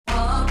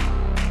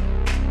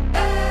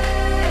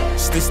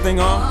this thing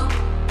on?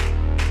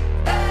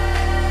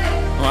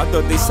 Oh, I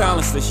thought they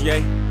silenced us,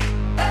 yay.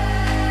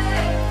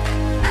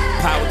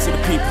 Power to the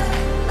people.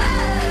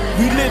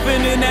 We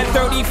living in that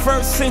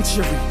 31st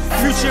century.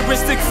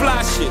 Futuristic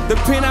fly shit. The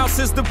penthouse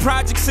is the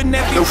projects and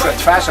everything. Là, vous faites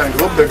face à un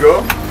groupe de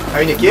gars,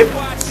 à une équipe,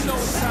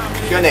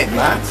 qui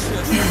honnêtement,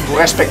 vous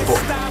respecte pas.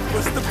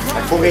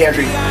 Il faut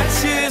réagir.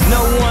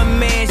 No one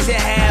man should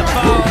have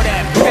all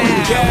that power.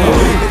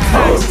 The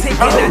clock's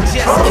ticking, I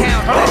just count the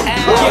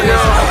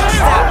hours.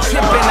 Stop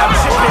tripping, I'm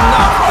tripping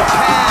off the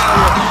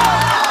power.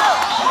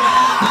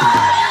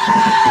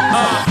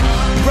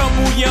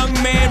 Rumble, young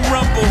man,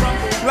 rumble.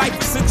 Life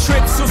is a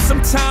trip, so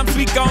sometimes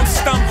we gon'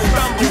 stumble.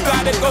 You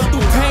gotta go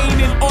through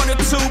pain in order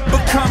to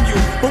become you.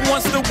 But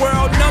once the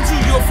world numbs you,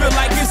 you'll feel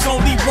like it's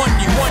only one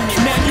you.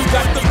 Now you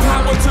got the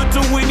power to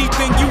do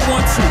anything you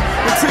want to.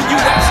 Until you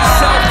ask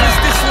yourself, is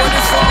this what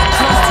it's all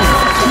comes to?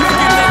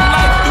 Looking at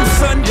life through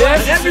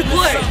sunglasses. Yeah, every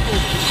play.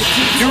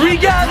 You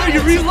regather,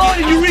 you reload,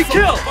 and you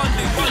re-kill.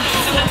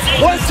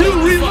 1,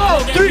 2,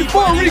 reload. 3,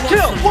 4,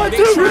 re-kill. 1,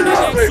 2,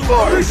 reload. 3,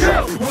 4,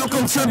 re-kill.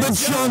 Welcome to the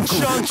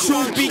jungle,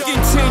 to be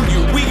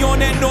continued. We on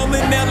that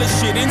Norman Miller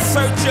shit, in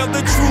search of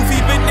the truth,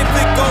 even if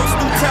it goes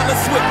through Taylor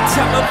Swift.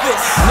 Tell her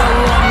this. No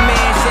one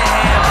man should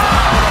have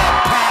all that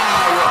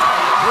power.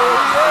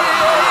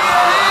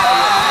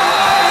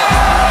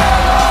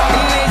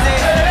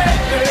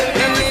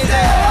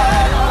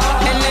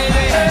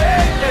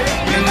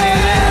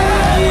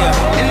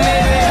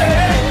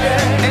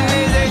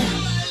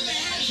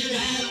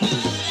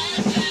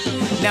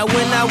 Now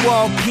when I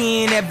walk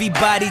in,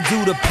 everybody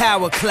do the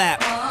power clap.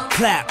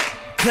 Clap,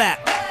 clap,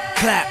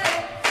 clap.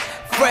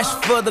 Fresh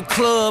for the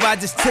club, I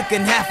just took a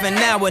half an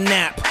hour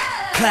nap.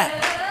 Clap,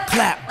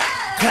 clap,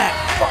 clap.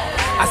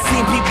 I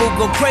seen people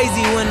go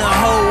crazy when the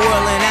whole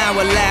world in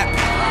our lap.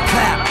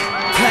 Clap,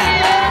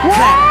 clap,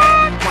 clap.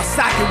 My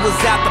socket was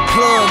out the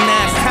plug,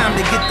 now it's time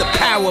to get the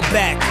power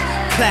back.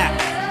 Clap,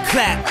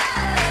 clap.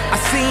 I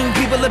seen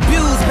people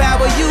abuse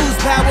power, use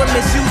power,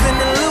 misusing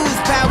and lose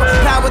power.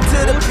 Power to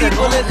the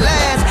people at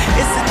last,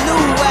 it's a new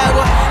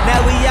hour.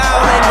 Now we all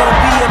ain't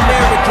gonna be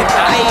American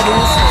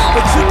idols,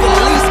 but you can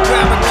at least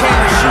grab a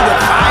camera, shoot a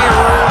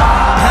viral.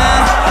 Huh?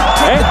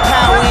 Put the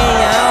power in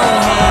your own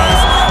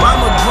hands.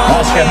 I'm a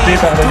grown man,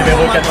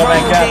 doing my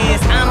grown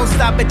dance. I don't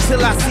stop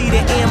until I see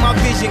the end, my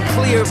vision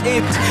clear.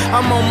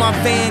 I'm on my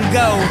Van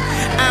Gogh,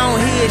 I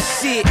don't hear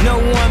shit. No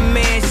one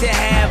man should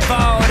have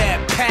all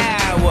that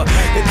power.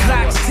 The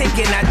clock's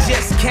ticking, I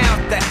just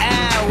count the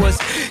hours.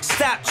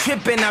 Stop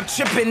tripping, I'm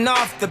tripping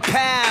off the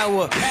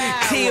power.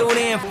 Till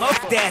then,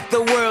 fuck that,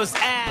 the world's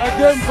out.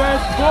 Again, Van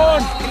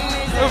Born!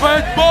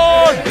 Van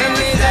Born!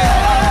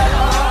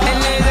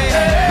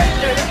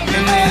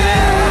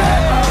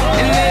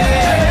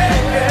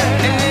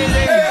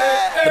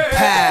 The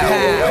power.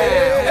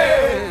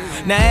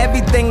 Now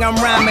everything I'm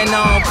rhyming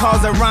on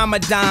calls a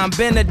Ramadan,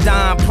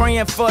 Benadine,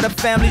 praying for the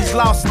families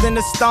lost in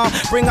the storm.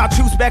 Bring our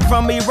troops back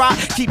from Iraq,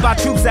 keep our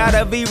troops out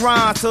of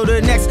Iran. So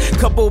the next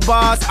couple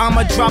bars,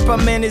 I'ma drop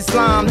them in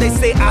Islam. They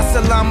say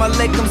assalamu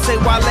alaikum, say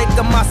wa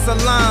alaikum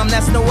assalam.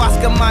 That's no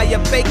Oscar Mayer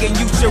bacon,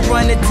 you should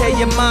run and tell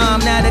your mom.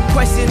 Now the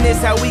question is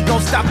how we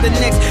gon' stop the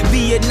next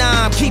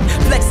Vietnam. Keep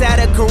flex out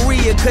of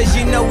Korea, cause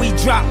you know we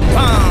drop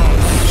bombs.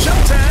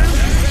 Showtime.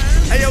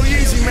 Hey yo,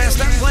 Yeezy, man,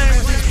 stop playing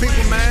with these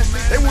people, man.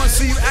 They want to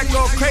see you act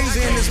all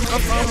crazy in this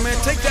motherfucker, man.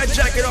 Take that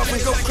jacket off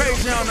and go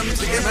crazy on them,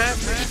 man.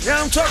 You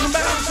know what I'm talking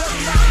about?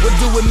 What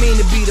do it mean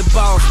to be the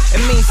boss?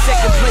 It means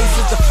second place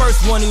is the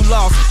first one who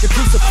lost. The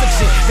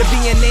crucifixion, to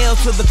being nailed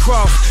to the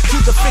cross.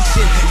 Truth or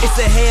fiction, it's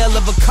a hell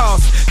of a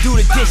cost. Do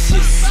the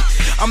dishes.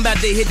 I'm about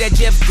to hit that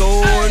Jeff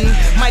Gordon.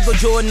 Michael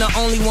Jordan, the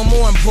only one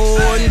more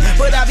important.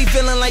 But I be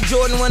feeling like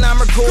Jordan when I'm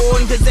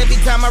recording. Cause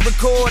every time I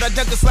record, I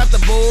dunk and slap the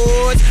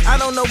boards.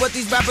 I don't know what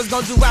these rappers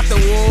gon' do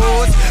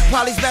afterwards.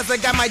 Probably best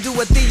like I might do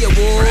with the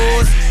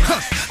awards.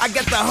 I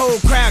got the whole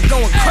crowd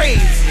going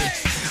crazy.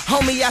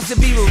 Homie, I should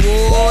be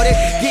rewarded.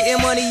 Getting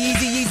money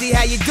easy, easy,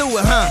 how you do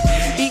it, huh?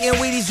 Eating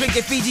Wheaties,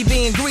 drinking Fiji,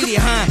 being greedy,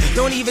 huh?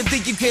 Don't even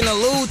think you can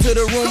allude to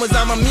the rumors.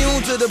 I'm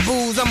immune to the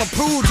booze, I'ma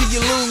prove to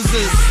you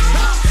losers.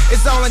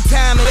 It's all in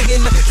time, and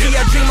see,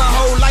 I dream my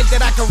whole life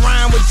that I could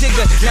rhyme with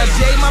Jigga. Now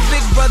Jay, my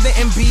big brother,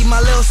 and B,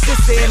 my little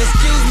sister. And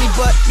excuse me,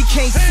 but you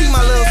can't see my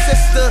little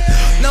sister.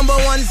 Number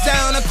one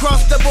sound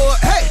across the board,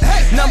 hey,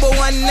 hey. Number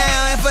one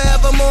now and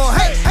forevermore,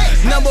 hey, hey.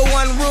 Number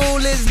one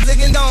rule is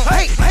digging don't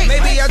hate.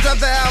 Maybe I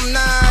dropped the album,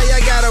 nah, I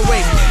gotta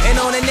wait. And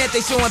on the net,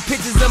 they showing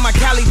pictures of my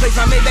Cali place.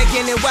 I made back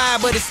in it wide,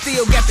 but it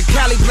still got the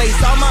Cali place.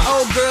 All my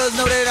old girls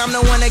know that I'm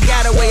the one that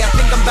got away. I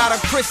think I'm about a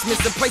Christmas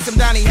to play some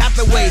Donny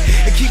Hathaway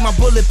and keep my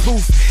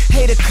bulletproof.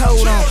 Hater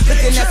coat on,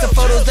 looking at the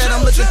photos that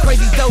I'm looking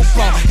crazy dope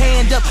on.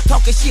 Hand up,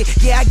 talking shit,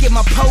 yeah, I get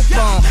my poke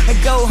on. And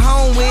go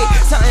home with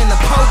something to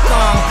poke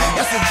on.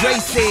 That's what Dre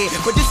said,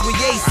 but this what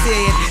Ye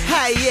said.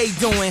 How Ye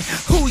doing?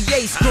 Who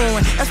Ye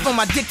screwing? That's for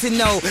my dick to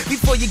know,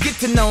 before you get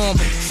to know him.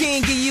 She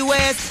ain't give you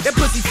ass, that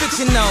pussy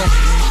fictional.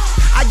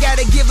 I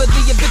gotta give her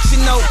the eviction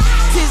note.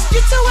 Tis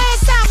get your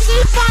ass out, she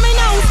me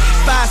nose.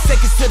 5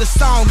 seconds to the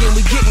song and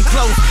we getting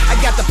close. I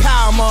got the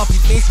power off you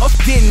think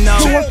didn't know.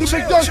 What the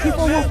big guys keep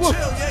on woof woof?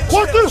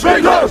 What the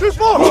big guys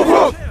keep on woof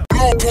woof?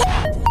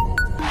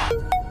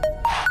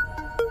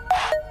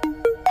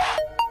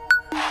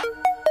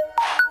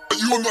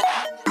 You on the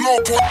blow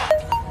point.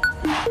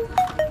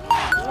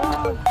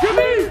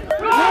 Jimmy!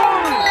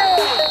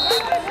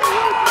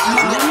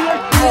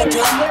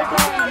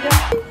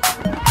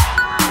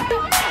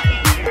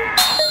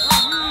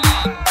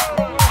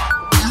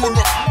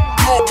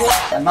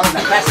 Ça demande de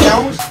la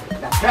patience,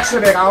 de la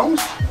persévérance,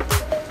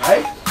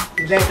 right?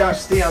 Et de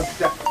l'intensité,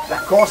 de la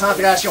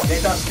concentration.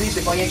 L'intensité,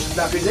 c'est pas rien que sur le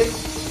plan physique,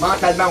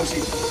 mentalement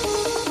aussi.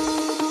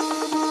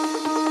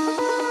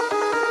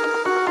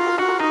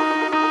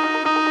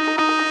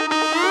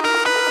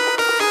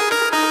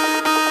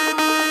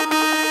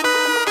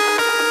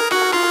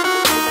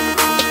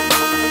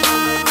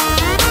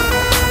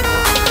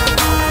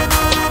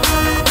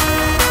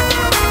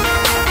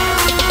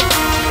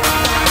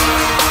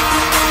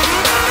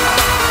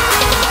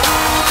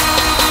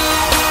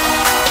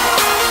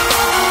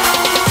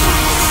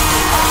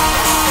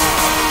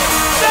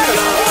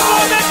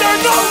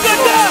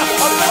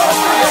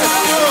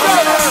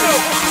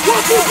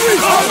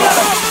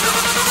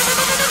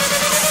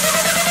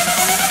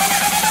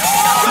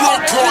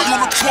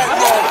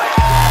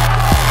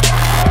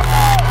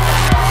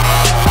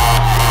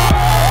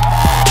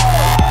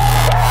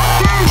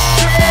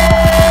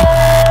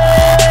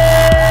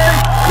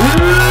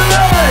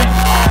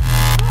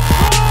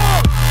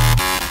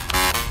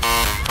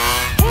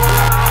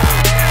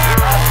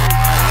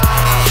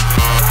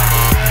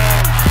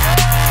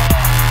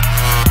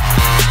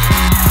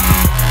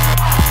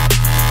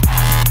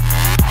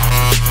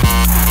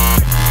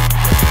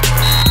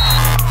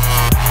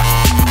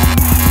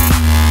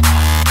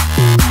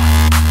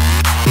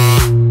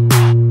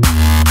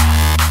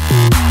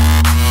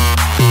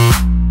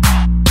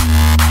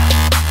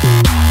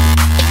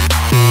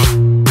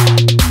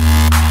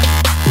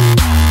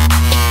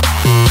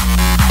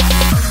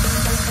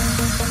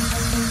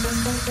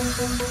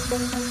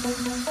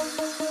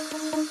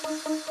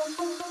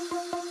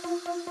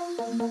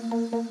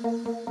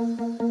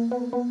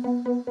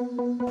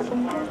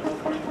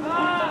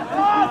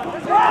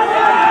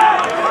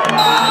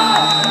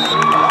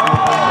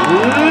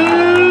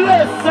 Le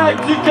sac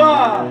du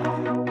corps.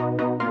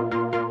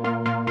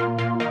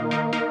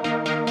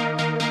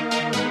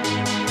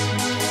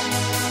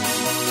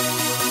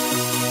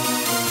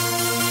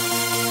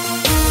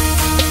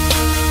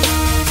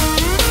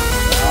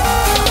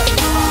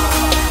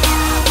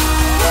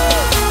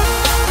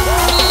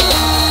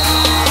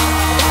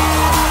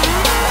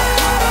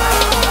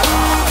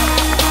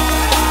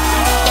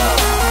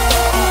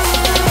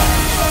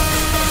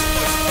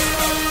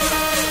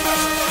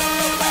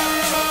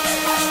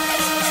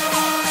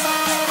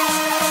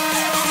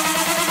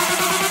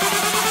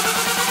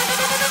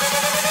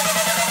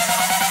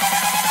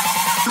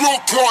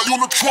 You on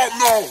the trap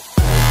now.